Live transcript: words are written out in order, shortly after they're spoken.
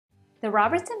The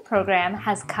Robertson program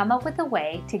has come up with a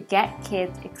way to get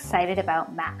kids excited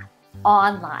about math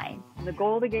online. The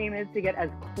goal of the game is to get as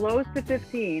close to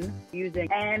 15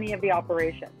 using any of the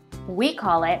operations. We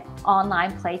call it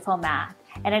Online Playful Math,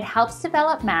 and it helps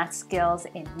develop math skills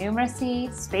in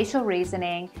numeracy, spatial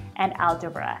reasoning, and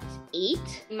algebra.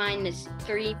 8 minus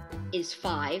 3 is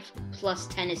 5, plus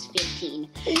 10 is 15.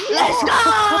 Let's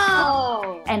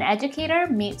go! An educator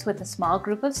meets with a small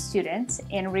group of students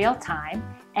in real time,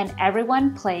 and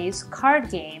everyone plays card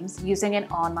games using an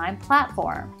online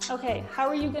platform. Okay, how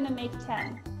are you going to make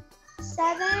 10?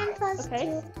 7 plus 2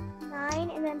 is 9,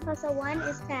 and then plus a 1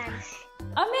 is 10.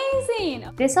 Amazing!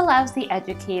 This allows the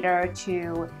educator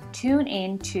to tune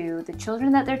into the children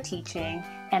that they're teaching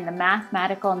and the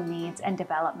mathematical needs and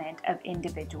development of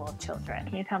individual children.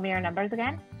 Can you tell me your numbers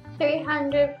again?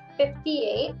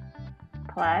 358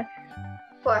 Plus?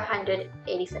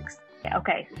 486.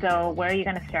 Okay, so where are you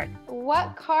going to start?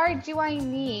 What card do I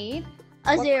need?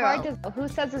 A What 0. card who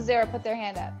says a 0? Put their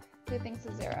hand up. Who thinks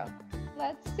a 0?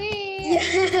 Let's see.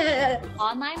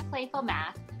 Online Playful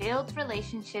Math builds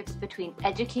relationships between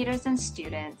educators and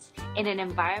students in an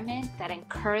environment that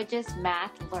encourages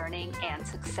math learning and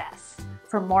success.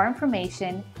 For more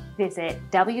information, visit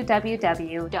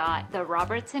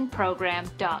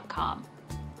www.therobertsonprogram.com.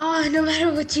 Oh, no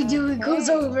matter what you do, it goes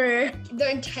over.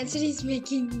 The intensity is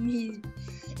making me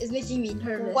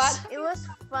nervous. What? It was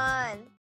fun.